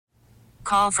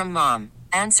Call from mom.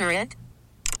 Answer it.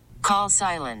 Call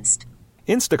silenced.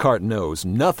 Instacart knows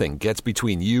nothing gets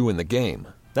between you and the game.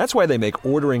 That's why they make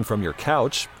ordering from your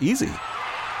couch easy.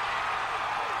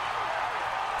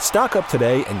 Stock up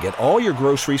today and get all your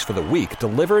groceries for the week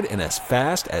delivered in as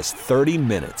fast as 30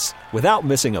 minutes without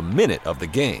missing a minute of the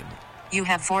game. You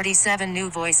have 47 new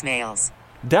voicemails.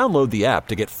 Download the app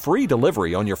to get free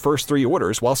delivery on your first 3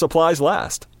 orders while supplies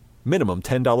last. Minimum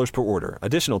 $10 per order.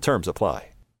 Additional terms apply.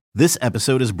 This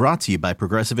episode is brought to you by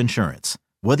Progressive Insurance.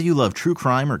 Whether you love true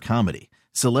crime or comedy,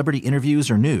 celebrity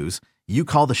interviews or news, you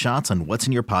call the shots on what's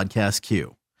in your podcast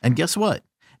queue. And guess what?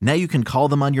 Now you can call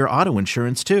them on your auto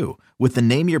insurance too with the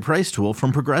Name Your Price tool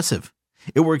from Progressive.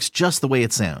 It works just the way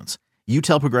it sounds. You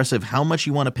tell Progressive how much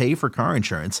you want to pay for car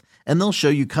insurance, and they'll show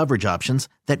you coverage options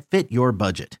that fit your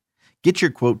budget. Get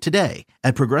your quote today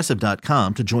at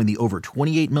Progressive.com to join the over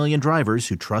 28 million drivers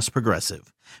who trust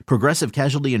Progressive. Progressive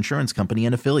Casualty Insurance Company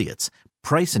and Affiliates.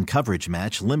 Price and coverage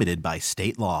match limited by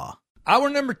state law. Hour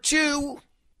number 2,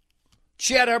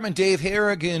 Chad Hartman, Dave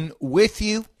Harrigan with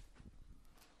you.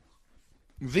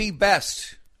 The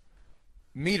best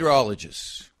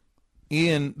meteorologists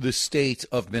in the state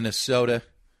of Minnesota,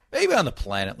 maybe on the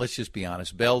planet, let's just be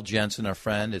honest. Belle Jensen, our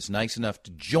friend, is nice enough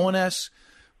to join us.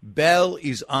 Belle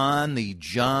is on the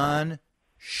John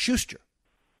Schuster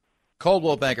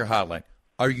Coldwell Banker Hotline.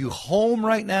 Are you home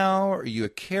right now? Are you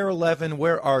at Care 11?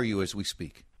 Where are you as we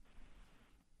speak?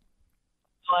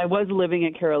 Well, I was living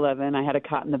at Care 11. I had a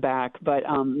cot in the back, but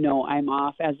no, I'm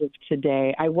off as of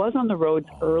today. I was on the roads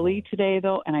early today,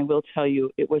 though, and I will tell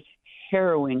you it was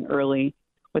harrowing early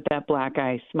with that black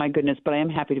ice. My goodness, but I am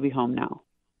happy to be home now.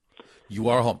 You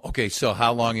are home. Okay, so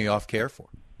how long are you off care for?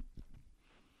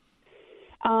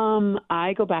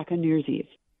 I go back on New Year's Eve.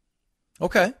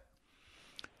 Okay.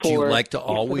 Do you like to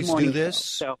always do this?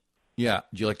 So. Yeah.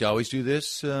 Do you like to always do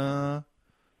this for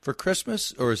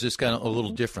Christmas, or is this kind of a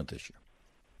little different this year?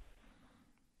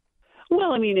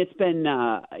 Well, I mean, it's been,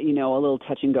 a little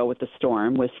touch and go with the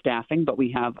storm with staffing, but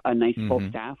we have a nice full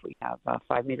staff. We have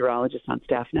 5 meteorologists on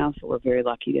staff now, so we're very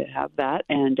lucky to have that.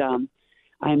 And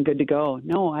I'm good to go.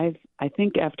 No, I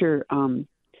think after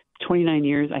 29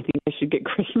 years, I think I should get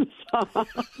Christmas off.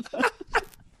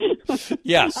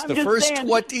 Yes, the first saying,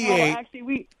 28.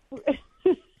 Actually,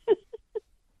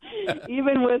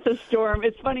 even with a storm,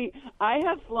 it's funny. I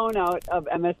have flown out of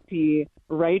MSP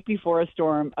right before a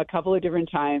storm a couple of different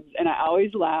times, and I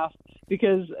always laugh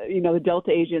because, the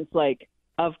Delta agent's like,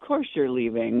 of course you're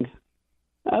leaving.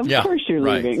 Of course you're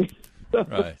leaving.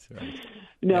 Right.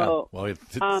 No. Yeah. Well, I've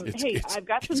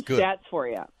got some good. stats for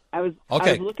you. I was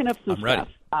looking up some stuff.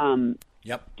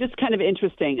 Yep. Just kind of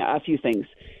interesting, a few things.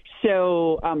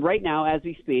 So right now, as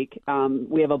we speak,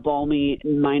 we have a balmy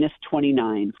minus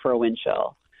 29 for a wind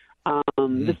chill.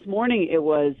 This morning, it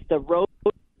was the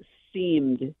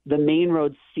main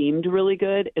road seemed really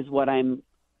good, is what I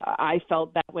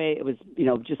felt that way. It was,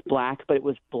 just black, but it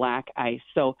was black ice.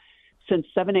 So since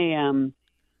 7 a.m.,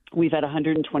 we've had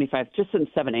 125, just since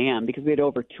 7 a.m., because we had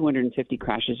over 250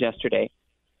 crashes yesterday.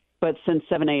 But since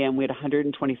 7 a.m., we had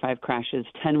 125 crashes,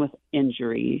 10 with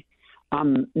injury.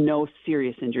 No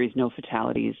serious injuries, no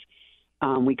fatalities.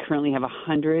 We currently have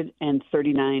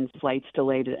 139 flights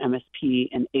delayed at MSP,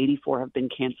 and 84 have been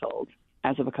canceled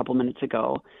as of a couple minutes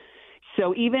ago.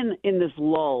 So even in this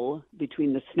lull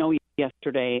between the snow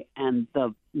yesterday and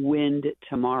the wind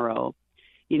tomorrow,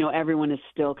 everyone is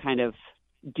still kind of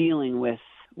dealing with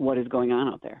what is going on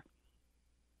out there.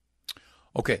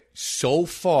 Okay, so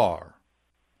far,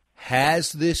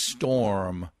 has this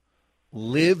storm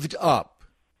lived up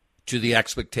to the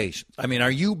expectations? I mean,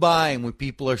 are you buying when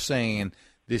people are saying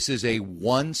this is a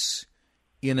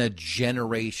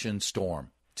once-in-a-generation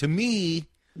storm? To me,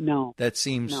 no, that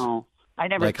seems I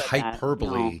never like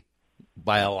hyperbole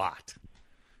by a lot.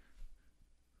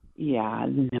 Yeah,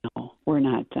 no, we're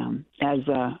not. As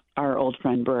our old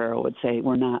friend Barrero would say,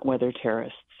 we're not weather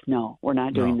terrorists. No, we're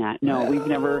not doing that. No, we've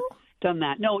never done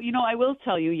that. No, I will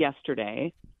tell you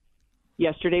yesterday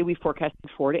we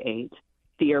forecasted 4 to 8.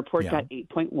 The airport got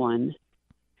 8.1.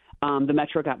 The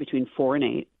metro got between 4 and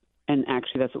 8. And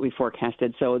actually, that's what we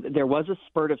forecasted. So there was a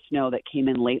spurt of snow that came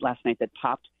in late last night that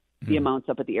popped the amounts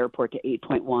up at the airport to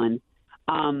 8.1.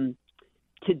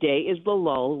 Today is the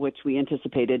lull, which we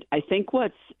anticipated. I think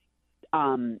what's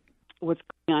going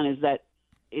on is that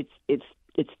it's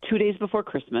 2 days before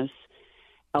Christmas.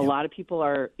 A lot of people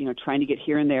are trying to get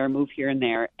here and there, move here and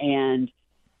there, and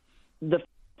the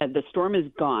storm is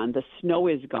gone, the snow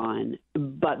is gone,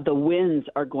 but the winds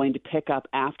are going to pick up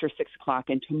after 6 o'clock.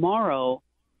 And tomorrow,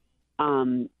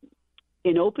 in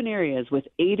open areas with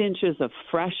 8 inches of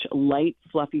fresh, light,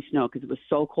 fluffy snow, because it was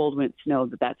so cold when it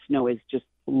snowed that snow is just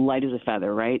light as a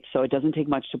feather, right? So it doesn't take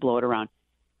much to blow it around.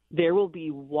 There will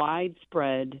be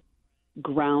widespread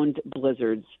ground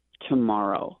blizzards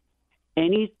tomorrow.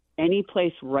 Any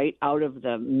place right out of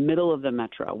the middle of the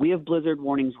metro. We have blizzard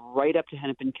warnings right up to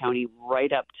Hennepin County,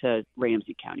 right up to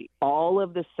Ramsey County. All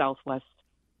of the southwest,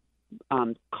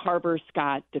 Carver,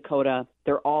 Scott, Dakota,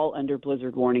 they're all under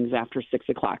blizzard warnings after 6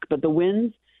 o'clock. But the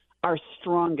winds are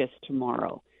strongest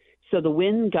tomorrow. So the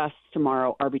wind gusts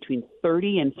tomorrow are between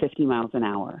 30 and 50 miles an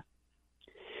hour.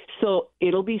 So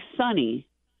it'll be sunny,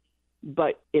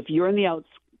 but if you're in the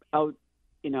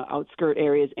outskirt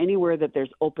areas, anywhere that there's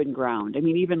open ground. I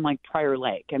mean, even like Prior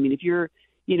Lake. I mean, if you're,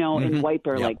 in White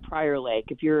Bear Lake, Prior Lake,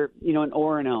 if you're, in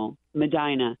Orono,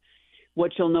 Medina,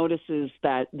 what you'll notice is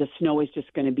that the snow is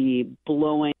just going to be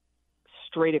blowing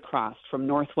straight across from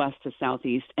northwest to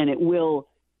southeast, and it will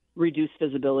reduce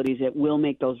visibilities. It will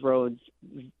make those roads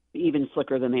even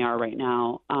slicker than they are right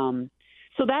now.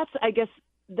 So that's, I guess,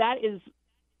 that is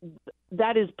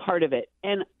part of it.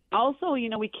 And also,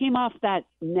 we came off that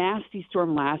nasty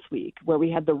storm last week where we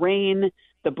had the rain,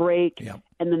 the break,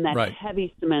 and then that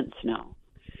heavy cement snow.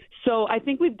 So I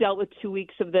think we've dealt with 2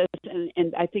 weeks of this,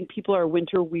 and I think people are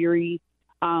winter weary.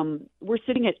 We're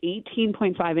sitting at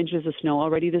 18.5 inches of snow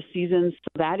already this season. So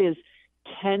that is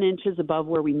 10 inches above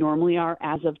where we normally are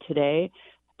as of today.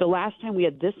 The last time we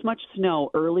had this much snow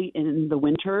early in the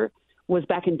winter was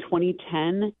back in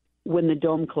 2010 when the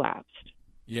dome collapsed.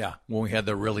 Yeah, when we had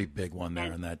the really big one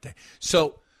there in that day.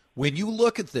 So when you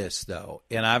look at this, though,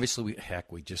 and obviously,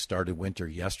 we just started winter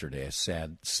yesterday, as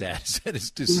sad as it is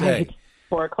to say. Right.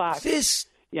 4 o'clock. This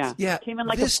came in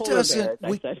like a polar bear, as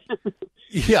I said.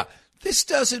 This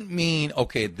doesn't mean,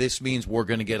 okay, this means we're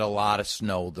going to get a lot of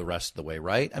snow the rest of the way,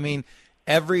 right? I mean,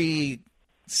 every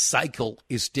cycle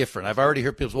is different. I've already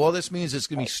heard people say, well, this means it's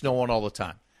going to be snowing all the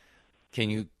time.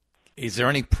 Is there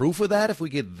any proof of that if we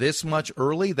get this much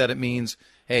early that it means,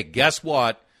 hey, guess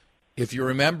what? If you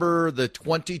remember the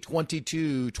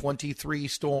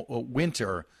 2022-23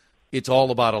 winter, it's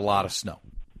all about a lot of snow.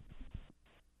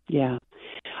 Yeah.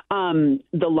 The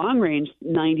long-range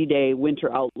 90-day winter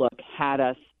outlook had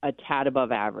us a tad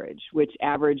above average, which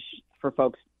average for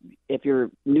folks, if you're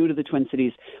new to the Twin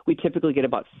Cities, we typically get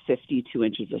about 52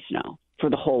 inches of snow for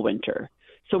the whole winter.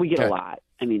 So we get a lot.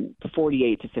 I mean,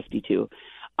 48 to 52.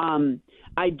 I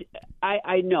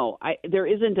know there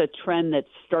isn't a trend that's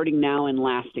starting now and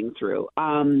lasting through.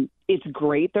 It's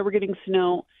great that we're getting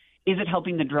snow. Is it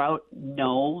helping the drought?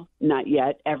 No, not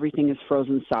yet. Everything is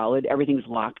frozen solid. Everything's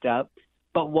locked up.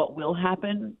 But what will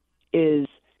happen is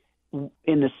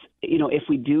if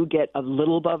we do get a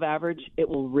little above average, it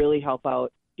will really help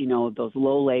out, those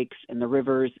low lakes and the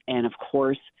rivers. And of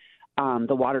course,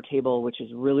 the water table, which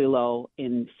is really low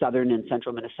in southern and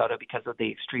central Minnesota because of the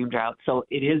extreme drought. So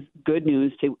it is good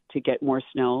news to get more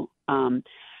snow.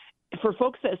 For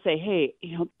folks that say, hey,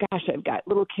 gosh, I've got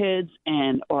little kids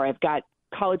or I've got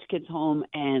college kids home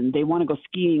and they want to go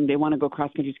skiing, they want to go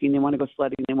cross-country skiing, they want to go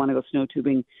sledding, they want to go snow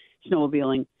tubing,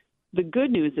 snowmobiling. The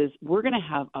good news is we're going to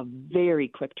have a very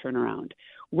quick turnaround.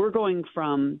 We're going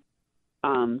from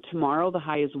tomorrow, the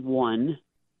high is 1,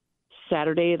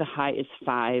 Saturday, the high is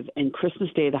 5, and Christmas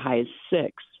Day, the high is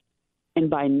 6. And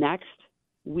by next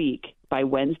week, by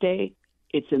Wednesday,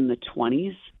 it's in the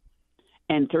 20s.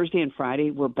 And Thursday and Friday,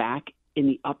 we're back in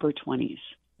the upper 20s.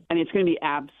 And it's going to be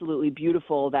absolutely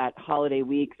beautiful that holiday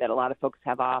week that a lot of folks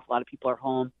have off. A lot of people are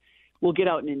home. We'll get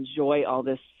out and enjoy all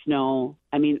this snow.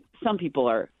 I mean, some people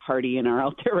are hardy and are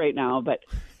out there right now, but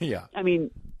I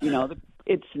mean,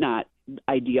 it's not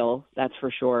ideal. That's for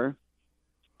sure.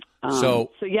 So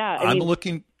yeah, I mean,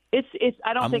 looking.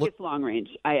 I don't think it's long range.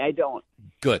 I don't.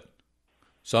 Good.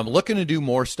 So I'm looking to do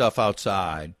more stuff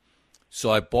outside.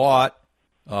 So I bought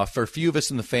for a few of us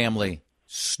in the family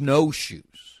snowshoes.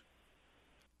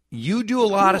 You do a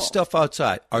lot of stuff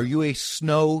outside. Are you a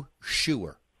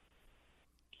snowshoer?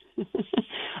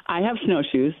 I have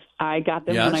snowshoes. I got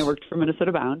them when I worked for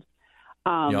Minnesota Bound.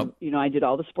 I did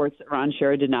all the sports that Ron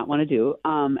Shera did not want to do.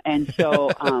 And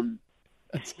so,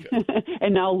 That's good.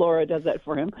 And now Laura does that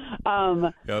for him.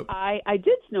 I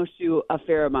did snowshoe a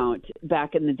fair amount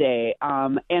back in the day.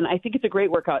 And I think it's a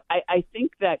great workout. I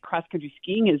think that cross-country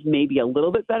skiing is maybe a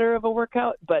little bit better of a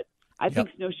workout, but I think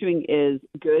snowshoeing is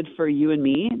good for you and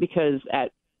me because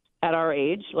at our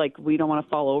age, we don't want to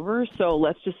fall over. So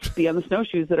let's just be on the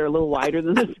snowshoes that are a little wider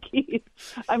than the skis.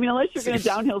 I mean, unless you're going to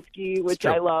downhill ski, which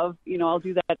I love, I'll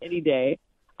do that any day.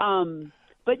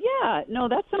 But yeah, no,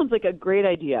 that sounds like a great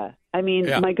idea. I mean,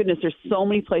 my goodness, there's so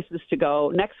many places to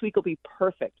go. Next week will be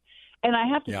perfect. And I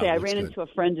have to say, I ran into a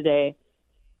friend today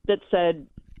that said,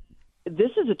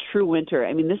 this is a true winter.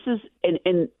 I mean, this is,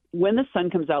 and when the sun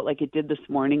comes out like it did this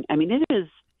morning, I mean, it is,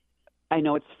 I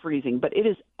know it's freezing, but it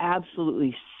is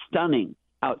absolutely stunning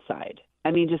outside.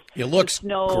 I mean, just it looks the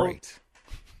snow, great.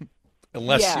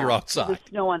 Unless you're outside. The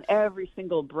snow on every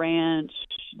single branch,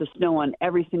 the snow on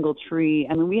every single tree.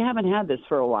 I mean, we haven't had this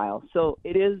for a while. So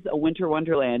it is a winter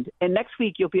wonderland. And next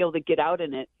week you'll be able to get out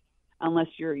in it unless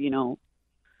you're,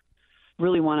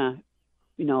 really want to,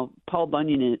 Paul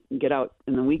Bunyan it and get out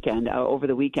in the weekend, over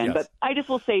the weekend. Yes. But I just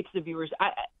will say to the viewers,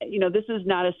 this is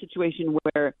not a situation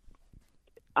where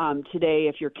today,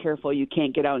 if you're careful, you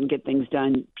can't get out and get things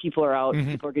done. People are out.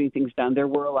 People are getting things done. There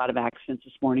were a lot of accidents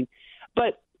this morning.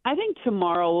 But I think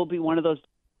tomorrow will be one of those,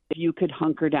 if you could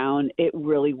hunker down, it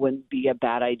really wouldn't be a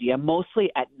bad idea, mostly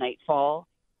at nightfall,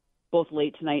 both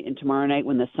late tonight and tomorrow night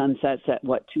when the sun sets at,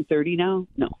 2:30 now?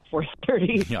 No,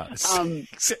 4:30. Yeah,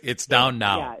 it's down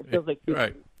now. Yeah, it feels like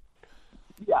right.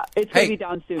 Yeah, it's going to be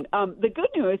down soon. The good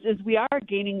news is we are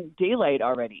gaining daylight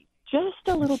already, just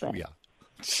a little bit. Yeah,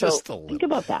 just a little. Think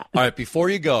about that. All right, before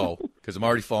you go, because I'm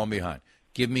already falling behind,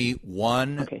 give me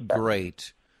one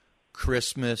great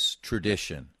Christmas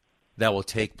tradition that will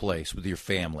take place with your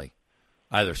family,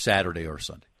 either Saturday or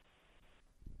Sunday.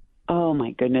 Oh,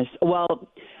 my goodness.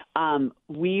 Well,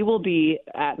 we will be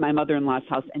at my mother-in-law's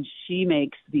house, and she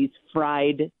makes these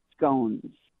fried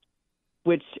scones,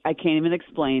 which I can't even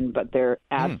explain, but they're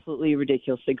absolutely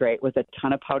ridiculously great with a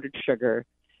ton of powdered sugar.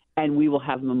 And we will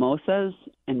have mimosas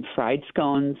and fried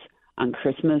scones on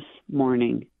Christmas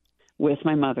morning with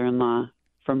my mother-in-law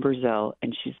from Brazil,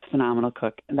 and she's a phenomenal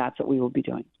cook, and that's what we will be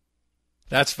doing.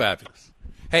 That's fabulous.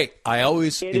 Hey, I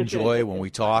always enjoy when we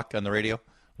talk on the radio.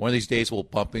 One of these days we'll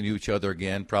bump into each other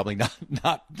again. Probably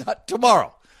not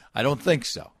tomorrow. I don't think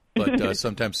so, but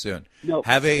sometime soon. Nope.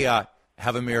 Have a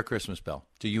Merry Christmas, Belle,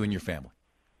 to you and your family.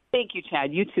 Thank you,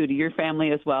 Chad. You too, to your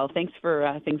family as well. Thanks for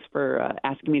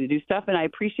asking me to do stuff, and I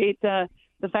appreciate the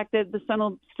fact that the sun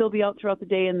will still be out throughout the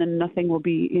day, and then nothing will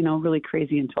be really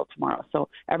crazy until tomorrow. So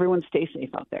everyone, stay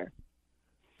safe out there.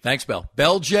 Thanks, Belle.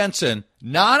 Belle Jensen,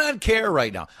 not on Care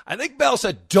right now. I think Belle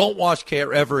said don't watch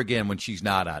Care ever again when she's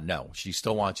not on. No, she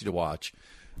still wants you to watch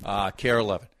Care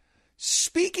 11.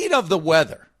 Speaking of the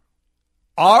weather,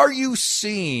 are you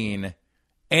seeing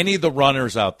any of the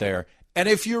runners out there? And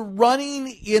if you're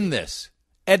running in this,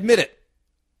 admit it,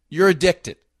 you're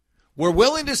addicted. We're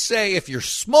willing to say if you're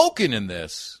smoking in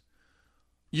this,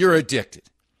 you're addicted.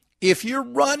 If you're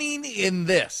running in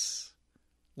this,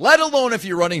 let alone if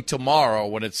you're running tomorrow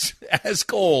when it's as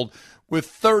cold with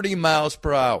 30 miles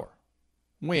per hour,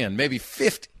 wind, maybe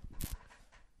 50,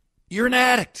 you're an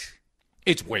addict.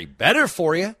 It's way better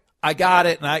for you. I got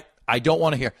it, and I don't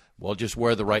want to hear, well, just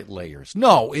wear the right layers.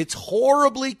 No, it's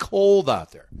horribly cold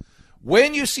out there.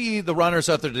 When you see the runners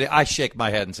out there today, I shake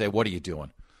my head and say, what are you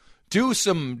doing? Do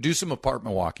some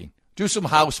apartment walking. Do some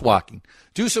house walking.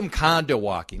 Do some condo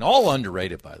walking. All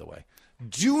underrated, by the way.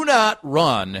 Do not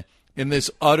run in this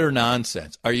utter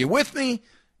nonsense. Are you with me?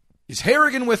 Is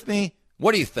Harrigan with me?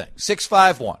 What do you think?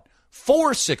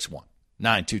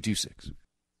 651-461-9226.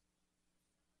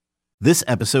 This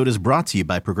episode is brought to you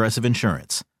by Progressive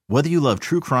Insurance. Whether you love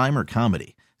true crime or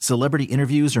comedy, celebrity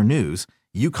interviews or news,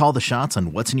 you call the shots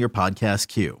on what's in your podcast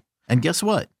queue. And guess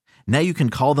what? Now you can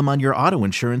call them on your auto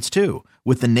insurance too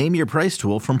with the Name Your Price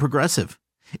tool from Progressive.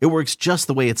 It works just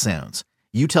the way it sounds.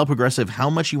 You tell Progressive how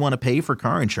much you want to pay for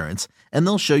car insurance, and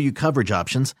they'll show you coverage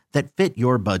options that fit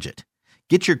your budget.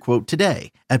 Get your quote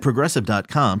today at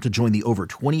Progressive.com to join the over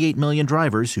 28 million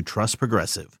drivers who trust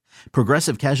Progressive.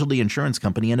 Progressive Casualty Insurance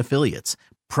Company and Affiliates.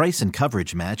 Price and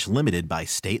coverage match limited by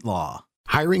state law.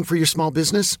 Hiring for your small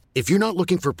business? If you're not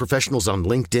looking for professionals on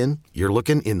LinkedIn, you're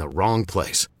looking in the wrong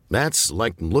place. That's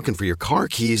like looking for your car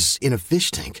keys in a fish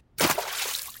tank.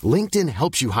 LinkedIn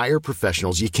helps you hire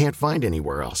professionals you can't find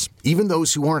anywhere else, even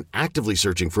those who aren't actively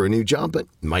searching for a new job but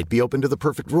might be open to the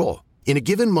perfect role. In a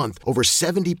given month, over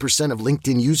 70% of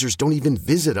LinkedIn users don't even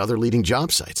visit other leading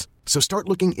job sites. So start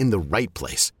looking in the right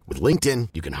place. With LinkedIn,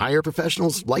 you can hire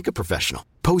professionals like a professional.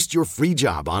 Post your free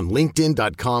job on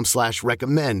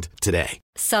linkedin.com/recommend today.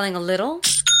 Selling a little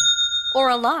or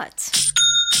a lot?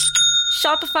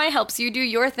 Shopify helps you do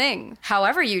your thing,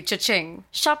 however you cha-ching.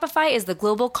 Shopify is the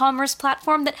global commerce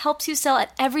platform that helps you sell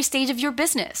at every stage of your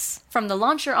business. From the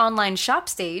launch your online shop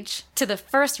stage, to the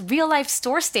first real-life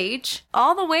store stage,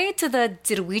 all the way to the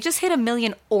did we just hit 1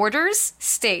 million orders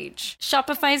stage.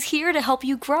 Shopify's here to help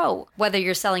you grow. Whether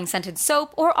you're selling scented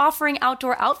soap or offering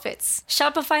outdoor outfits,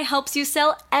 Shopify helps you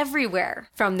sell everywhere.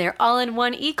 From their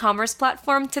all-in-one e-commerce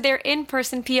platform to their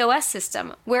in-person POS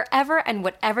system, wherever and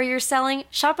whatever you're selling,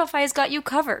 Shopify's got got you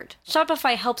covered.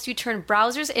 Shopify helps you turn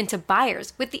browsers into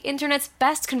buyers with the internet's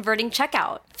best converting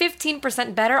checkout.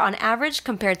 15% better on average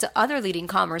compared to other leading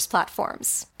commerce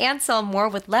platforms. And sell more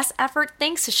with less effort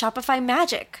thanks to Shopify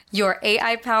Magic, your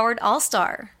AI-powered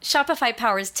all-star. Shopify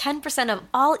powers 10% of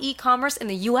all e-commerce in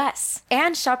the U.S.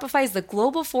 And Shopify is the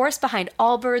global force behind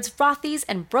Allbirds, Rothy's,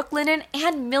 and Brooklinen,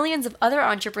 and millions of other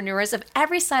entrepreneurs of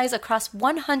every size across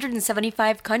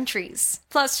 175 countries.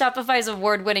 Plus, Shopify's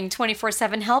award-winning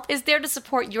 24/7 help is there to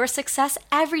support your success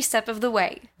every step of the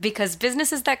way. Because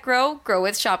businesses that grow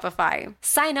with Shopify.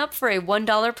 Sign up for a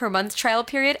 $1 per month trial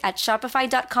period at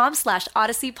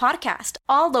shopify.com/Odyssey Podcast,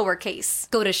 all lowercase.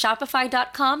 Go to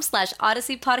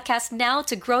shopify.com/Odyssey Podcast now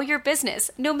to grow your business,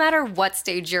 no matter what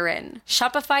stage you're in.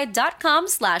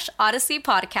 Shopify.com/Odyssey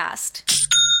Podcast.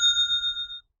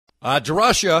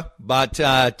 DeRusha,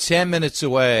 about 10 minutes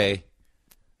away.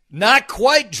 Not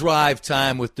quite drive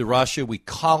time with DeRusha. We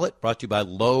call it. Brought to you by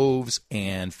Loaves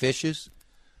and Fishes.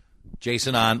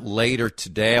 Jason on later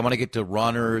today. I want to get to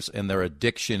runners and their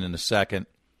addiction in a second.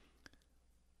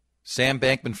 Sam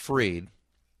Bankman-Fried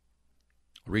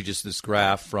reads us this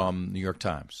graph from New York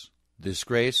Times.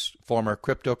 Disgraced former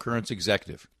cryptocurrency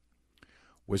executive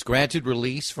was granted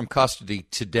release from custody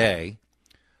today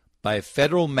by a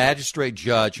federal magistrate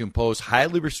judge who imposed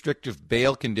highly restrictive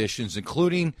bail conditions,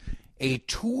 including a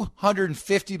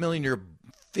 $250 million,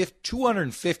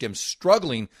 I'm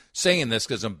struggling saying this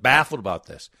because I'm baffled about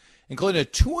this, including a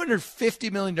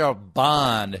 $250 million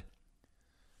bond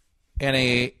and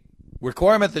a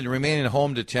requirement that he remain in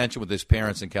home detention with his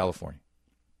parents in California.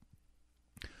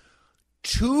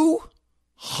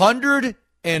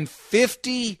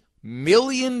 $250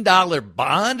 million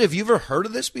bond? Have you ever heard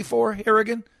of this before,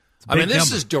 Harrigan? I mean,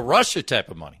 this is DeRusha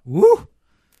type of money. Woo!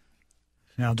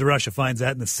 Now, DeRusha finds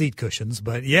that in the seat cushions,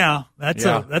 but yeah, that's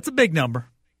a big number.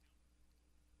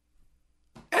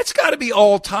 That's got to be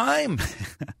all time.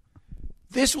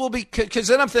 This will be, because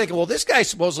then I'm thinking, well, this guy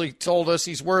supposedly told us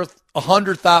he's worth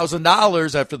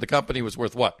 $100,000 after the company was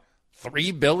worth what,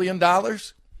 $3 billion?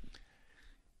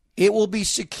 It will be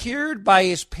secured by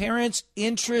his parents'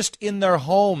 interest in their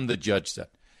home, the judge said.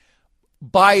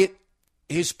 By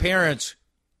his parents'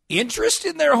 interest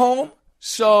in their home?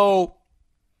 So,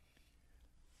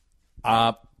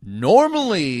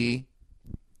 normally,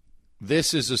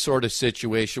 this is a sort of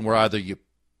situation where either you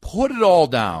put it all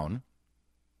down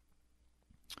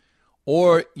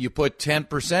or you put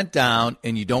 10% down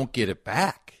and you don't get it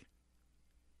back.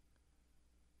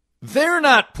 They're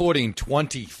not putting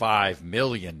 $25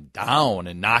 million down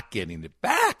and not getting it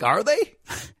back, are they?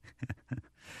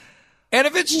 And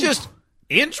if it's just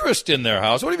interest in their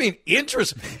house, what do you mean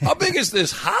interest? How big is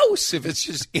this house if it's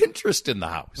just interest in the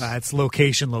house? It's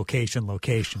location.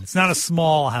 It's not a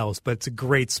small house, but it's a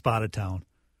great spot of town.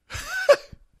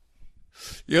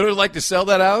 You know who'd like to sell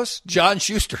that house? John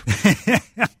Schuster.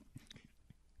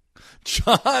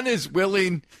 John is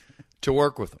willing to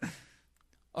work with them.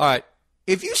 All right.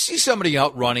 If you see somebody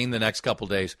out running the next couple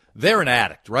of days, they're an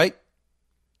addict, right?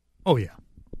 Oh, yeah.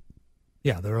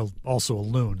 Yeah, they're also a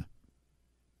loon.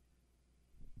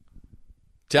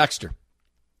 Texter.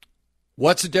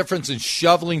 What's the difference in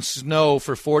shoveling snow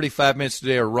for 45 minutes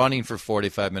today or running for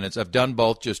 45 minutes? I've done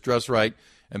both. Just dress right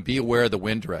and be aware of the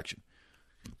wind direction.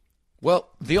 Well,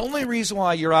 the only reason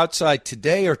why you're outside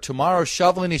today or tomorrow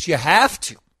shoveling is you have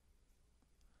to.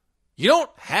 You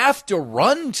don't have to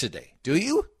run today, do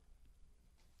you?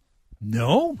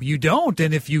 No, you don't.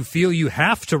 And if you feel you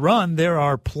have to run, there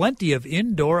are plenty of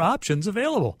indoor options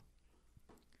available.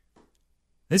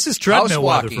 This is treadmill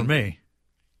weather for me.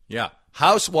 Yeah.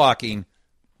 House walking,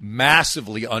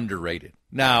 massively underrated.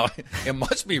 Now, it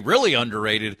must be really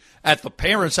underrated at the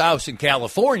parents' house in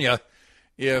California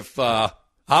if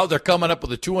how they're coming up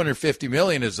with the $250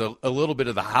 million is a little bit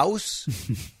of the house.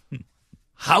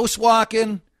 House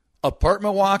walking,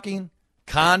 apartment walking,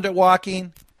 condo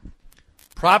walking.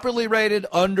 Properly rated,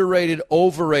 underrated,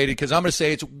 overrated, because I'm going to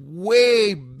say it's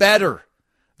way better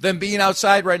than being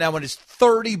outside right now when it's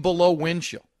 30 below wind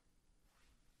chill.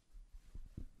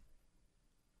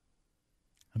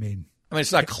 I mean,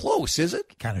 it's not close, is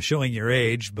it? Kind of showing your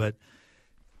age, but...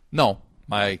 No,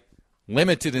 my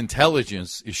limited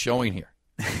intelligence is showing here.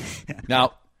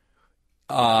 Now,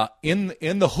 in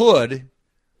the hood,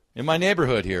 in my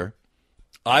neighborhood here,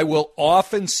 I will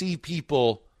often see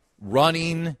people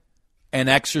running and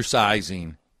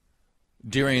exercising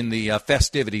during the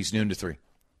festivities, noon to 3.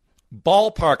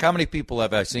 Ballpark, how many people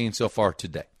have I seen so far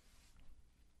today?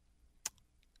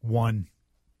 1.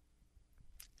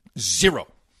 0.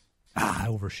 I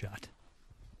overshot.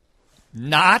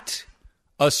 Not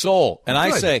a soul. And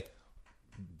I say,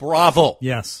 bravo.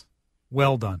 Yes.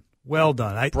 Well done. Well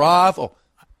done. Bravo.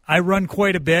 I run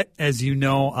quite a bit, as you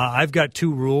know. I've got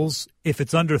 2 rules. If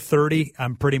it's under 30,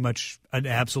 I'm pretty much an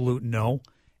absolute no.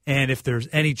 And if there's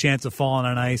any chance of falling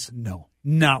on ice, no.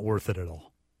 Not worth it at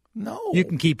all. No. You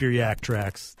can keep your yak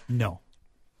tracks. No.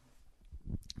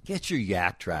 Get your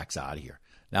yak tracks out of here.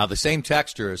 Now, the same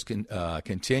texture has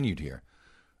continued here.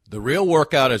 The real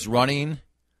workout is running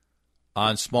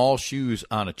on small shoes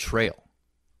on a trail.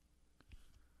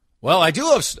 Well, I do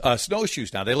have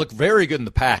snowshoes now. They look very good in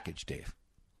the package, Dave.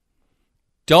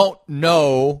 Don't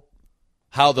know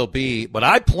how they'll be, but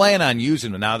I plan on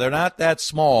using them. Now, they're not that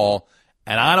small,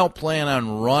 and I don't plan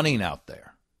on running out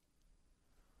there.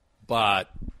 But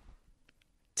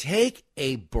take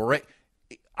a break.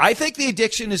 I think the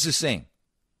addiction is the same.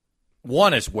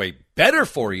 One is way better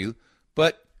for you,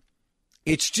 but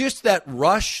it's just that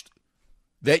rush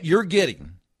that you're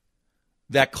getting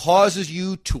that causes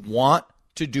you to want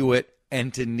to do it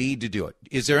and to need to do it.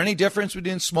 Is there any difference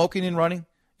between smoking and running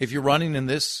if you're running in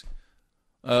this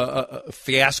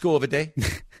fiasco of a day?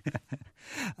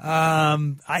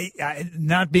 I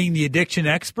not being the addiction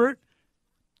expert,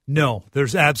 no,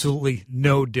 there's absolutely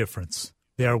no difference.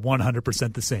 They are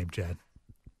 100% the same, Chad.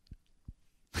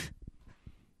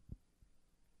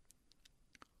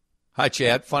 Hi,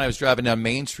 Chad. Funny, I was driving down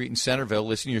Main Street in Centerville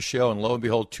listening to your show, and lo and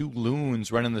behold, 2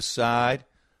 loons running the side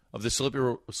of the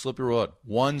slippery road.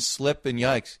 One slip and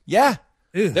yikes. Yeah,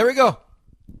 Ew. There we go.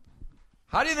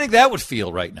 How do you think that would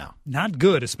feel right now? Not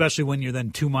good, especially when you're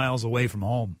then 2 miles away from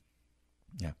home.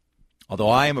 Yeah. Although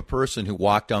I am a person who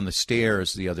walked down the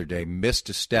stairs the other day, missed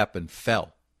a step, and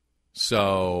fell.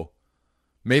 So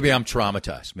maybe I'm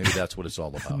traumatized. Maybe that's what it's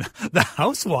all about. The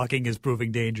house walking is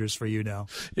proving dangerous for you now.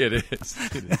 It is.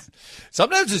 It is.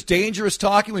 Sometimes it's dangerous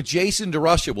talking with Jason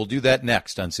DeRusha. We'll do that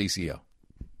next on CCO.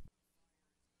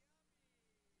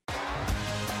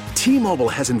 T-Mobile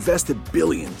has invested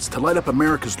billions to light up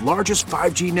America's largest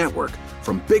 5G network,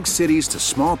 from big cities to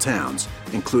small towns,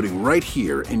 including right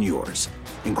here in yours.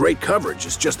 And great coverage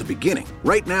is just the beginning.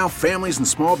 Right now, families and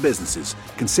small businesses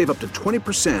can save up to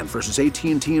 20% versus AT&T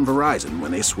and Verizon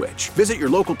when they switch. Visit your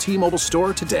local T-Mobile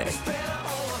store today.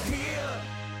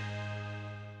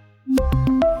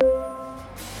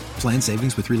 Plan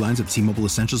savings with 3 lines of T-Mobile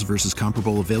Essentials versus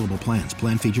comparable available plans.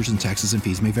 Plan features and taxes and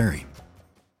fees may vary.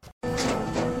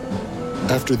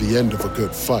 After the end of a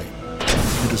good fight,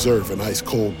 you deserve an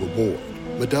ice-cold reward.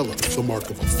 Modelo is the mark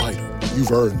of a fighter.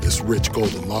 You've earned this rich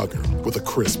golden lager with a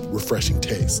crisp, refreshing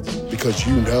taste. Because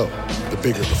you know, the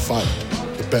bigger the fight,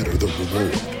 the better the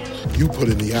reward. You put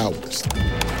in the hours,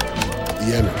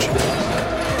 the energy,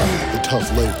 the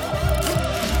tough labor.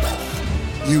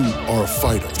 You are a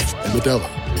fighter, and Modelo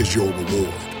is your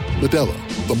reward. Modelo,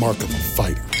 the mark of a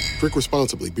fighter. Drink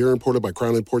responsibly. Beer imported by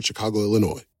Crown Imports, Chicago,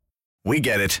 Illinois. We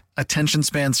get it. Attention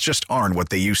spans just aren't what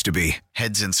they used to be.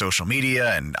 Heads in social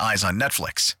media and eyes on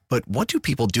Netflix. But what do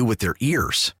people do with their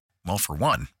ears? Well, for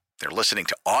one, they're listening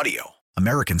to audio.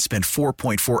 Americans spend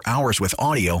 4.4 hours with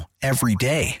audio every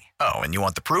day. Oh, and you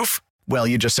want the proof? Well,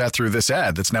 you just sat through this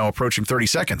ad that's now approaching 30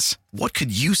 seconds. What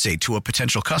could you say to a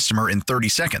potential customer in 30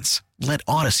 seconds? Let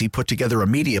Odyssey put together a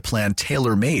media plan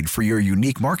tailor-made for your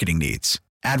unique marketing needs.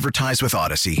 Advertise with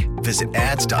Odyssey. Visit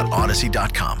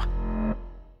ads.odyssey.com.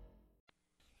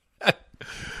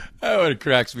 Oh, it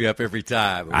cracks me up every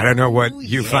time. I don't know what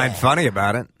you find funny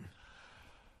about it.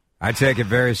 I take it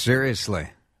very seriously.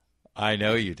 I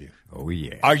know you do. Oh,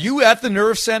 yeah. Are you at the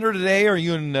Nerve Center today, or are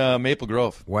you in Maple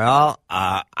Grove? Well,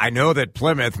 I know that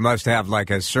Plymouth must have like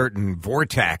a certain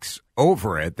vortex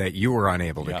over it that you were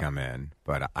unable to come in,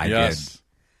 but I did.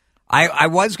 I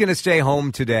was going to stay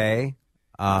home today.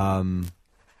 I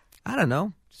don't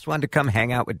know. Just wanted to come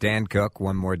hang out with Dan Cook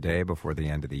one more day before the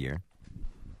end of the year.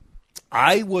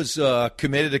 I was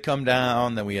committed to come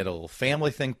down. Then we had a little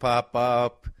family thing pop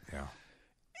up. Yeah.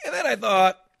 And then I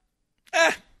thought,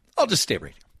 I'll just stay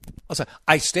right here.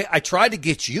 I tried to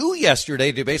get you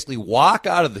yesterday to basically walk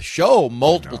out of the show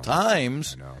multiple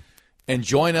times and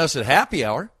join us at happy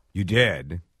hour. You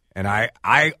did. And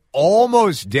I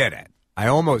almost did it.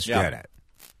 Did it.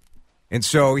 And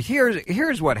so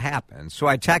here's what happened. So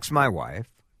I text my wife,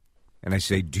 and I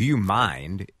say, do you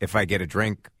mind if I get a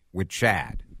drink with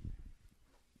Chad?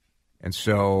 And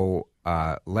so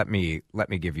let me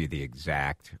give you the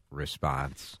exact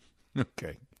response.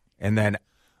 Okay. And then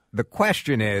the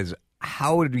question is,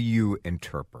 how do you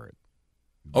interpret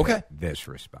this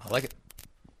response? I like it.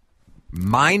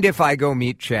 Mind if I go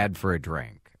meet Chad for a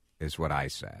drink, is what I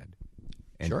said.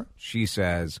 And sure. She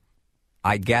says,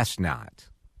 I guess not.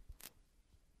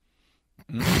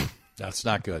 That's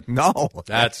not good. No.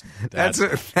 That's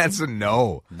a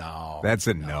no. No. That's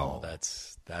a no.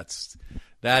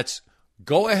 That's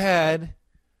Go ahead.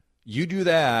 You do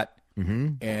that,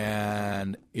 Mm-hmm.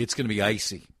 and it's going to be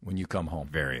icy when you come home.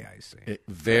 Very icy.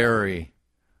 Very.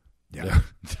 Yeah.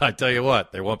 I tell you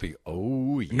what, there won't be.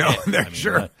 Oh, yeah. No, there I mean,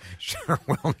 sure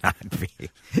will not be.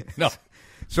 No.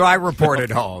 So I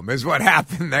reported home is what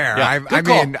happened there. Yeah, I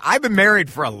mean, I've been married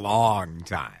for a long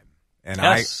time, and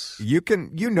yes.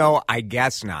 I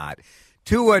guess not.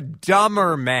 To a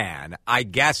dumber man, I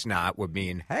guess not would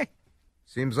mean, hey,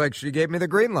 seems like she gave me the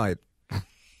green light.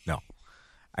 No,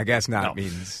 I guess not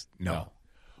means no.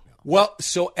 Well,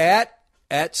 so at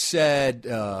said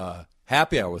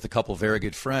happy hour with a couple of very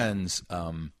good friends,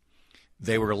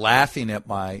 they were laughing at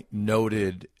my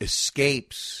noted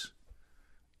escapes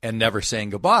and never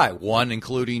saying goodbye, one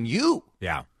including you.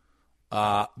 Yeah.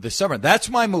 This summer. That's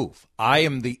my move. I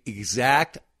am the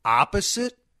exact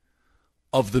opposite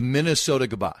of the Minnesota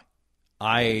goodbye.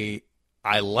 I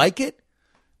like it.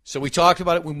 So we talked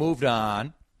about it. We moved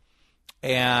on.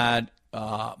 And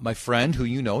my friend, who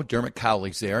you know, Dermot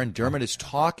Cowley's there, and Dermot is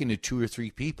talking to 2 or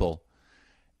 3 people.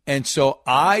 And so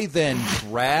I then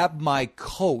grabbed my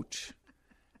coat,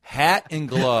 hat, and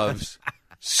gloves,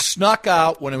 snuck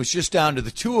out when it was just down to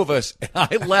the 2 of us, and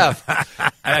I left.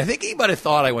 And I think he might have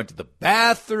thought I went to the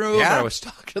bathroom or I was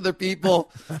talking to other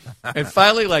people. And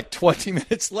finally, like 20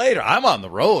 minutes later, I'm on the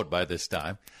road by this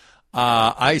time.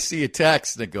 I see a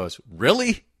text that goes,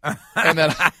 "Really?" And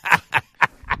then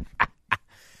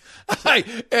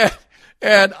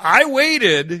I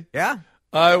waited. Yeah.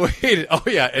 I waited. Oh,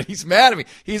 yeah. And he's mad at me.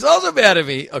 He's also mad at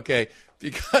me, okay,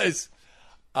 because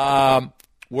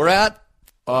we're at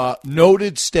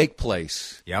noted steak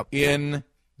place in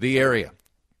the area.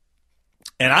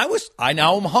 And I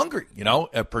now am hungry,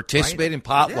 participate in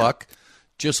potluck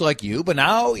just like you. But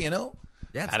now, had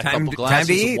a couple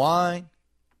glasses of wine.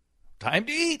 Time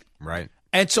to eat. Right.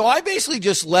 And so I basically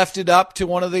just left it up to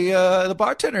one of the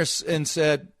bartenders and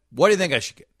said, "What do you think I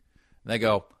should get?" And they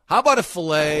go, "How about a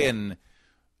filet and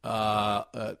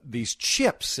these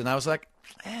chips?" And I was like,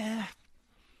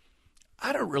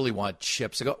 I don't really want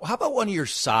chips. I go, "How about one of your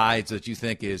sides that you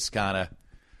think is kind of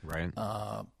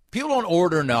right? People don't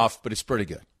order enough, but it's pretty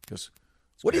good." He goes,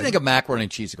 "What do you think of macaroni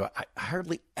and cheese?" I go, "I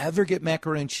hardly ever get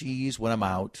macaroni and cheese when I'm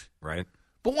out. Right.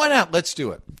 But why not? Let's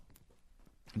do it."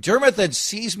 Dermot then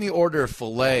sees me order a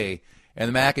filet and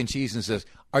the mac and cheese and says,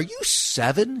 "Are you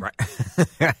 7? Right.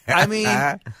 I mean,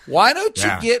 why don't you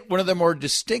get one of the more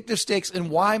distinctive steaks, and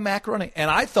why macaroni?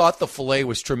 And I thought the filet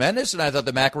was tremendous, and I thought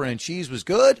the macaroni and cheese was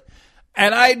good,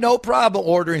 and I had no problem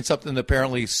ordering something that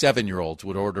apparently 7-year-olds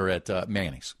would order at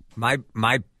Manny's. My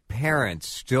parents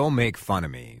still make fun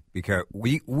of me because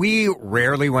we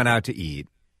rarely went out to eat.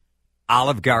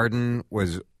 Olive Garden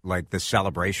was like the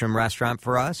celebration restaurant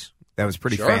for us. That was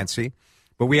pretty fancy.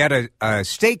 But we had a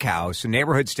steakhouse, a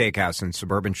neighborhood steakhouse in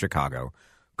suburban Chicago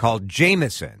called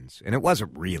Jameson's. And it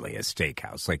wasn't really a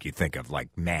steakhouse like you think of like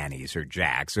Manny's or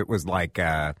Jack's. It was like,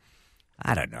 I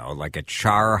don't know, like a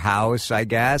char house, I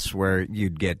guess, where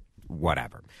you'd get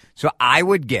whatever. So I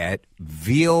would get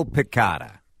veal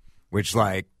piccata, which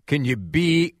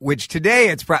which today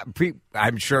it's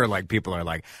I'm sure like people are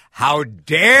like, "How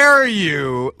dare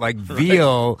you?" Like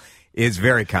veal is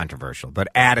very controversial. But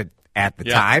at the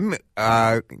time,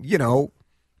 I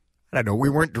don't know, we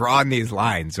weren't drawing these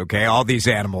lines, okay? All these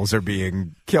animals are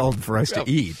being killed for us to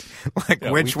eat. Like,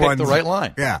 which one's the right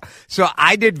line? Yeah. So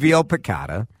I did veal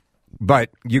piccata, but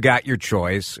you got your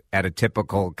choice at a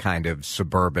typical kind of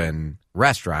suburban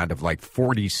restaurant of like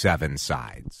 47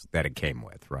 sides that it came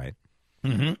with, right?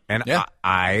 Mm-hmm. And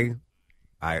I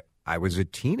was a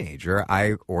teenager.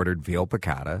 I ordered veal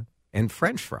piccata and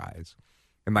French fries.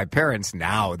 And my parents,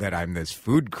 now that I'm this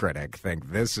food critic,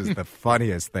 think this is the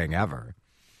funniest thing ever.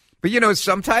 But,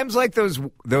 sometimes like those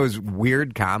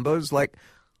weird combos, like,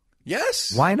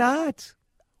 yes, why not?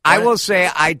 I will say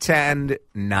I tend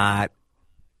not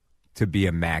to be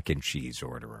a mac and cheese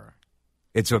orderer.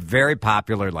 It's a very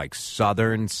popular, like,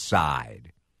 southern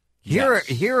side.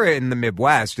 Here in the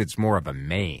Midwest, it's more of a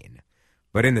main.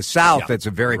 But in the South, it's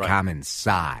a very common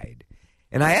side.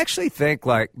 And I actually think,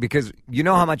 because you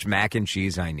know how much mac and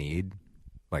cheese I need?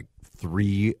 Like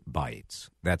 3 bites.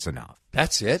 That's enough.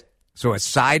 That's it? So a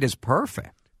side is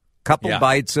perfect. Couple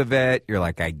bites of it, you're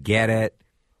like, I get it.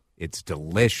 It's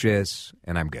delicious,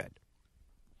 and I'm good.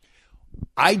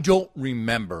 I don't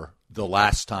remember the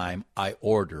last time I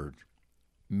ordered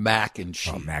mac and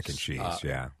cheese. Oh, mac and cheese,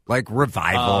 Like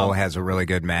Revival has a really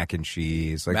good mac and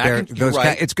cheese. Like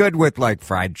it's good with like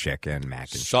fried chicken, mac and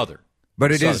cheese. Southern.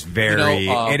 But it is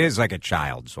it is like a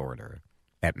child's order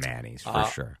at Manny's for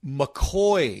sure.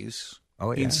 McCoy's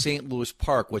in St. Louis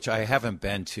Park, which I haven't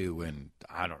been to in,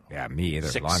 I don't know. Yeah, me either.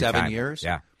 6, Long 7 time. years.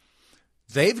 Yeah.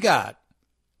 They've got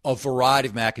a variety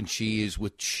of mac and cheese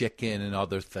with chicken and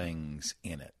other things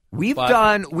in it. We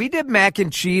did mac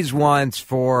and cheese once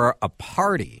for a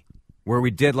party where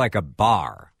we did like a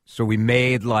bar. So we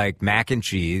made like mac and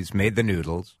cheese, made the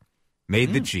noodles,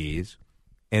 made the cheese,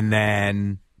 and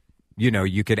then,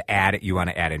 you could add it. You want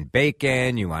to add in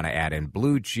bacon, you want to add in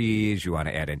blue cheese, you want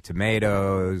to add in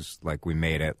tomatoes. Like we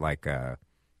made it like a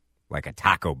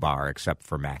taco bar except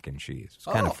for mac and cheese. It's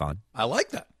kind of fun. I like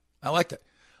that.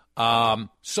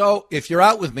 So if you're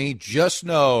out with me, just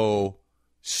know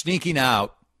sneaking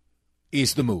out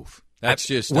is the move. That's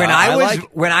just when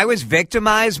I was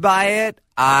victimized by it,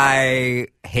 I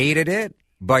hated it,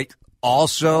 but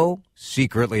also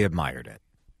secretly admired it.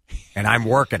 And I'm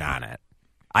working on it.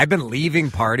 I've been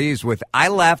leaving parties I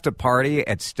left a party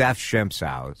at Steph Schimp's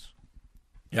house.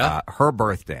 Yeah. Her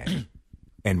birthday.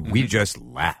 And we just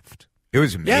left. It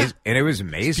was amazing. Yeah. And it was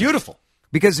amazing. It's beautiful.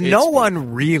 Because no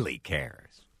one really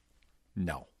cares.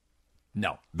 No.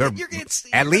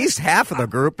 At least half of the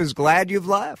group is glad you've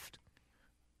left.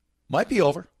 Might be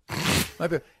over.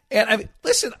 And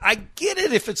listen, I get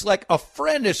it if it's like a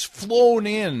friend has flown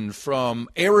in from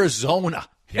Arizona.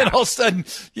 Yeah. And all of a sudden,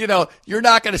 you're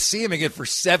not going to see him again for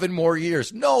 7 more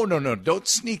years. No. Don't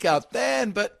sneak out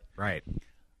then. But right.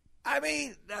 I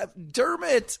mean,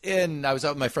 Dermot and I was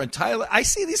out with my friend Tyler. I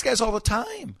see these guys all the time.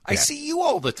 Yeah. I see you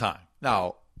all the time.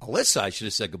 Now, Alyssa, I should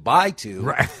have said goodbye to.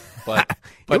 Right. But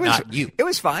not you. It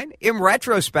was fine. In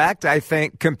retrospect, I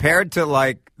think, compared to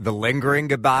like the lingering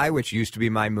goodbye, which used to be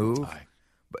my move,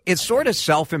 it's sort of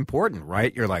self-important,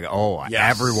 right? You're like,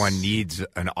 everyone needs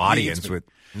an audience with.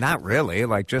 Not really.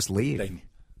 Like, just leave.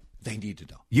 They need to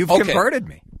know. You've converted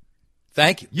me.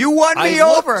 Thank you. You won me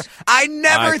over. I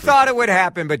never thought it would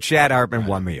happen, but Chad Hartman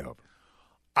won me over.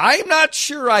 I'm not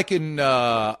sure I can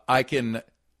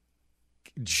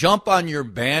jump on your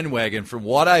bandwagon from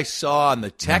what I saw on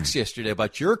the text yesterday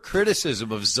about your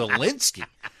criticism of Zelensky.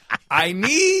 I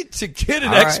need to get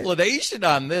an explanation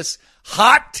on this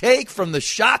hot take from the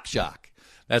Shock Jock.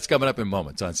 That's coming up in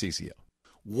moments on CCO.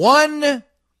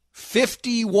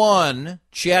 151,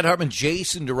 Chad Hartman,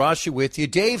 Jason DeRusha with you.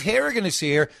 Dave Harrigan is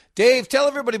here. Dave, tell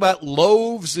everybody about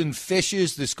Loaves and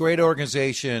Fishes, this great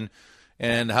organization,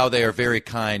 and how they are very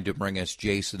kind to bring us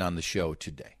Jason on the show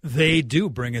today. They do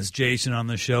bring us Jason on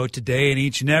the show today and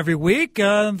each and every week.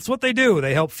 That's what they do.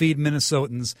 They help feed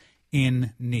Minnesotans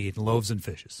in need. Loaves and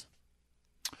Fishes.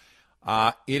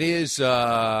 It is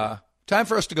time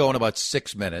for us to go in about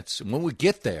 6 minutes. And when we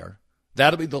get there,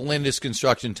 that'll be the Lindus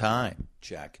Construction time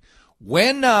check.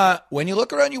 When you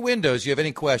look around your windows, you have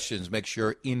any questions, make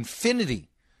sure Infinity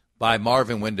by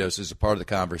Marvin Windows is a part of the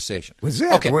conversation. Was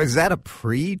that a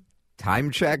pre-time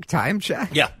check?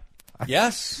 Yeah.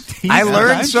 Yes. I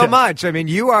learned so much. I mean,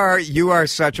 you are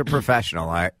such a professional.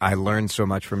 I learn so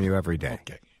much from you every day.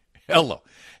 Okay. Hello.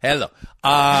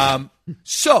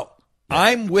 So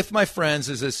I'm with my friends,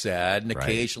 as I said, and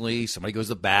occasionally somebody goes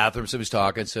to the bathroom, somebody's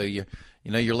talking, so you're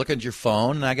looking at your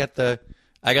phone, and I got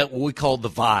what we call the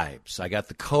vibes. I got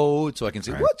the code, so I can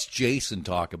say, what's Jason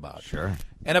talk about? Sure.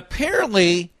 And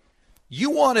apparently,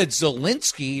 you wanted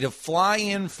Zelensky to fly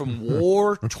in from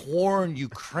war-torn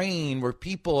Ukraine, where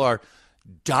people are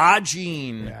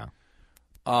dodging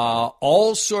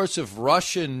all sorts of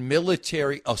Russian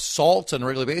military assaults on a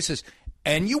regular basis,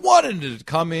 and you wanted him to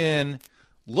come in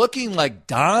looking like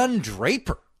Don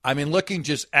Draper. I mean, looking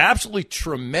just absolutely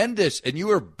tremendous, and you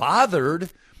were bothered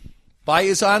by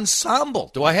his ensemble.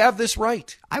 Do I have this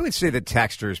right? I would say the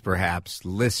texters perhaps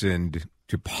listened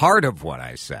to part of what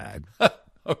I said.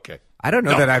 Okay. I don't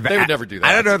know that they would never do that.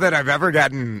 I don't know that I've ever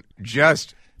gotten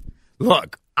just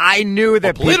look. I knew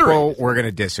that people were going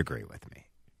to disagree with me.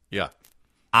 Yeah.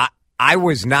 I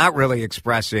was not really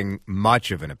expressing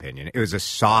much of an opinion. It was a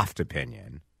soft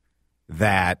opinion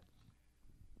that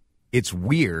it's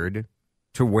weird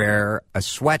to wear a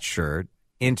sweatshirt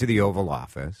into the Oval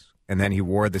Office, and then he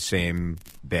wore the same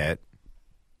bit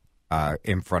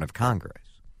in front of Congress.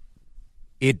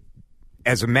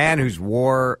 As a man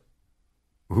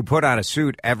who put on a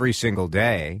suit every single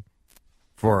day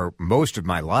for most of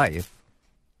my life,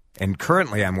 and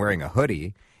currently I'm wearing a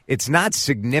hoodie, it's not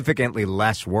significantly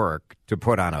less work to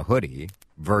put on a hoodie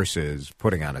versus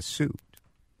putting on a suit.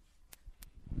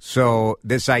 So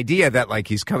this idea that, like,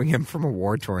 he's coming in from a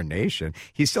war-torn nation,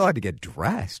 he still had to get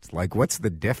dressed. Like, what's the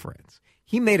difference?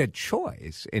 He made a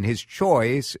choice, and his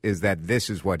choice is that this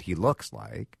is what he looks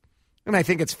like. And I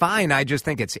think it's fine. I just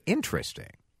think it's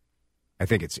interesting.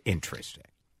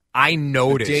 I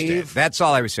noticed it. That's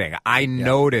all I was saying. I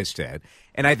noticed it.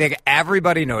 And I think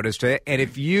everybody noticed it. And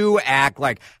if you act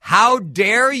like, how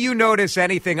dare you notice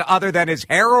anything other than his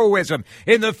heroism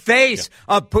in the face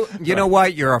of Putin, you know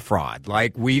what? You're a fraud.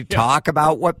 Like, we talk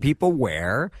about what people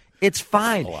wear. It's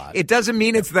fine. It doesn't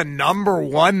mean it's the number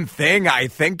one thing I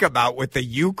think about with the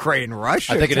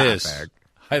Ukraine-Russia topic.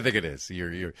 I think it is.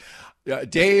 You're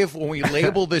Dave, when we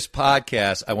label this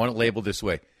podcast, I want to label this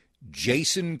way.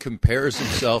 Jason compares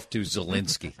himself to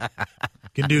Zelensky.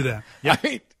 Can do that. Yeah. I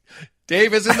mean,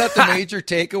 Dave, isn't that the major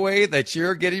takeaway that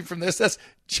you're getting from this? That's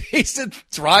Jason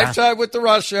drive time with the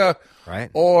Russia, right?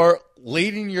 Or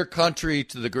leading your country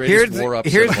to the greatest war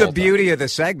upset. Here's of all the beauty time. of the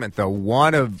segment, though.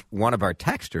 One of our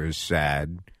texters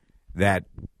said that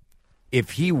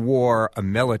if he wore a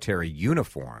military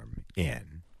uniform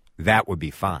that would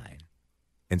be fine.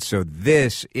 And so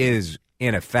this is,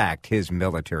 in effect, his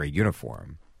military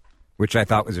uniform, which I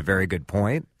thought was a very good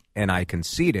point, and I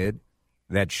conceded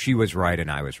that she was right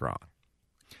and I was wrong.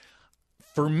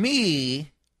 For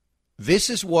me, this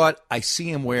is what I see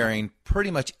him wearing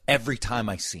pretty much every time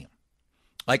I see him.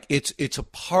 Like, it's a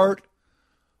part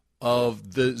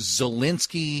of the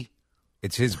Zelensky.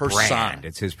 It's his persona. brand.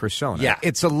 It's his persona. Yeah.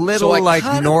 It's a little like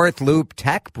North Loop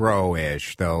Tech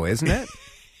Bro-ish, though, isn't it?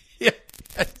 Yeah.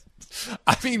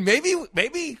 I mean,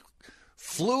 maybe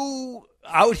flew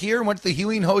out here and went to the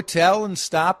Hewing Hotel and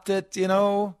stopped at,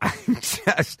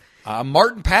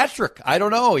 Martin Patrick. I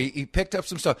don't know. He picked up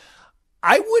some stuff.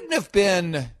 I wouldn't have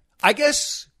been, I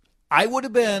guess I would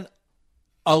have been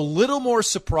a little more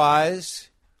surprised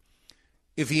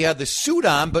if he had the suit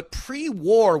on, but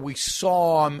pre-war we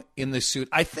saw him in the suit.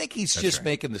 I think he's just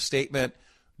making the statement,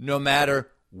 no matter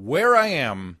where I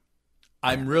am,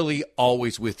 I'm really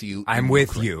always with you. I'm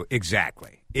with you.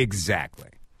 Exactly.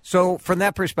 So from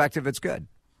that perspective, it's good.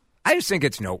 I just think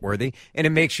it's noteworthy, and it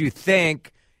makes you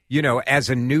think, as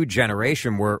a new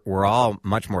generation, we're all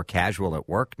much more casual at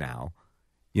work now.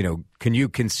 Can you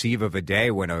conceive of a day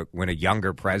when a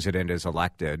younger president is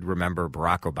elected? Remember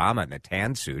Barack Obama in a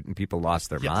tan suit, and people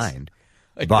lost their mind.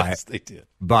 Yes, they did.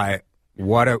 But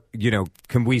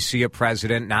can we see a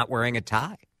president not wearing a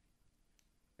tie?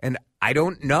 And I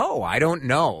don't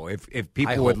know. If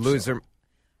people would lose their.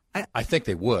 I think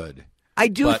they would. I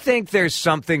do think there's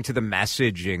something to the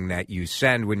messaging that you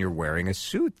send when you're wearing a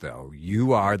suit, though.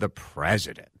 You are the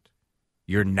president.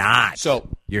 You're not. So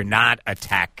you're not a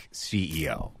tech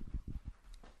CEO.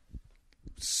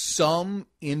 Some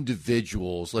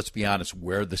individuals, let's be honest,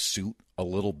 wear the suit a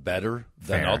little better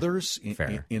than others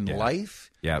in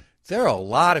life. Yep. There are a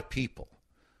lot of people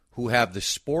who have the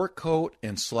sport coat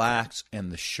and slacks and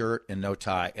the shirt and no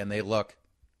tie, and they look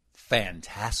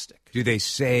fantastic. Do they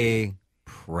say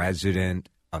president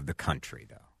of the country,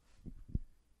 though?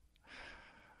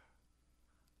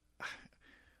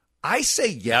 I say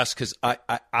yes because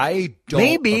I don't.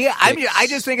 Maybe. I mean, I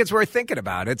just think it's worth thinking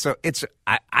about.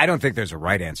 I don't think there's a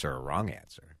right answer or a wrong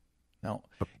answer. No.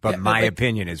 But my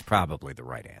opinion is probably the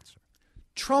right answer.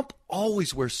 Trump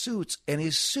always wears suits, and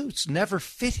his suits never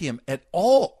fit him at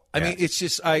all. I mean, it's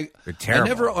just I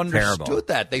never understood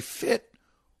that. They fit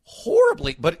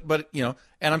horribly, but and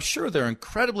I'm sure they're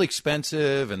incredibly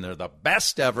expensive and they're the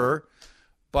best ever.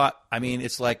 But I mean,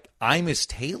 it's like I'm his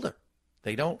tailor.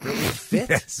 They don't really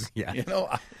fit. Yes,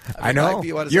 yeah. I know.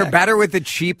 You're better with the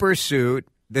cheaper suit.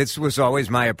 This was always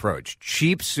my approach.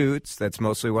 Cheap suits, that's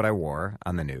mostly what I wore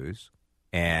on the news,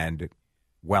 and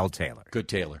well-tailored. Good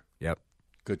tailor. Yep.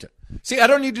 Good. See, I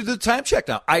don't need to do the time check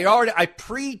now. I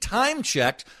pre-time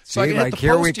checked, so I can hit the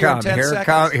here post we come. In 10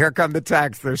 seconds. Here come the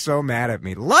texts. They're so mad at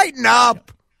me. Lighten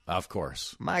up. Of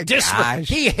course. My gosh.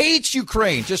 He hates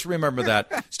Ukraine. Just remember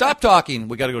that. Stop talking.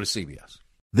 We got to go to CBS.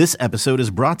 This episode is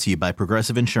brought to you by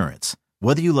Progressive Insurance.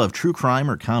 Whether you love true crime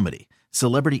or comedy,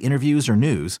 celebrity interviews or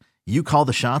news, you call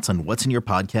the shots on what's in your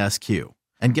podcast queue.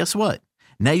 And guess what?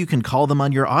 Now you can call them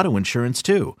on your auto insurance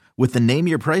too with the Name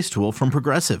Your Price tool from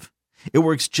Progressive. It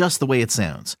works just the way it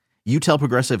sounds. You tell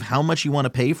Progressive how much you want to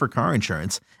pay for car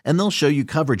insurance, and they'll show you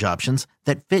coverage options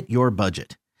that fit your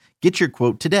budget. Get your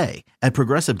quote today at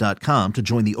Progressive.com to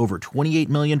join the over 28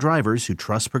 million drivers who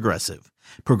trust Progressive.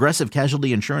 Progressive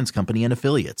Casualty Insurance Company and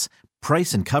Affiliates.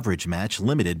 Price and coverage match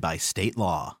limited by state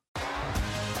law.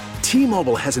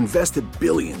 T-Mobile has invested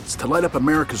billions to light up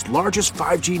America's largest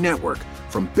 5G network,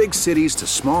 from big cities to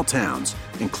small towns,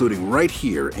 including right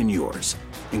here in yours.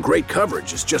 And great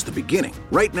coverage is just the beginning.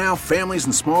 Right now, families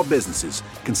and small businesses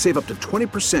can save up to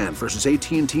 20% versus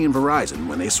AT&T and Verizon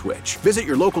when they switch. Visit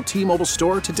your local T-Mobile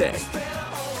store today.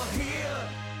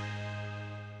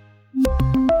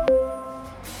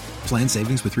 Plan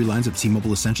savings with 3 lines of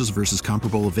T-Mobile Essentials versus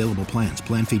comparable available plans.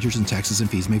 Plan features and taxes and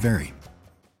fees may vary.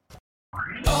 For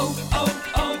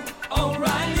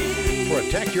a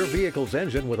Protect your vehicle's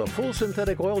engine with a full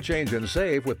synthetic oil change and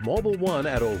save with Mobil 1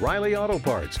 at O'Reilly Auto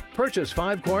Parts. Purchase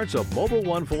 5 quarts of Mobil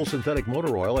 1 full synthetic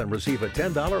motor oil and receive a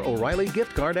 $10 O'Reilly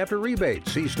gift card after rebate.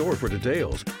 See store for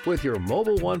details. With your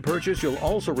Mobil 1 purchase, you'll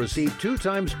also receive 2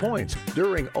 times points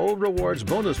during O Rewards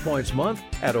Bonus Points Month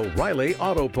at O'Reilly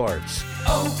Auto Parts.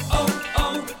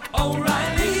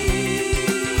 O'Reilly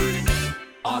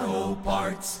Auto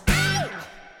Parts.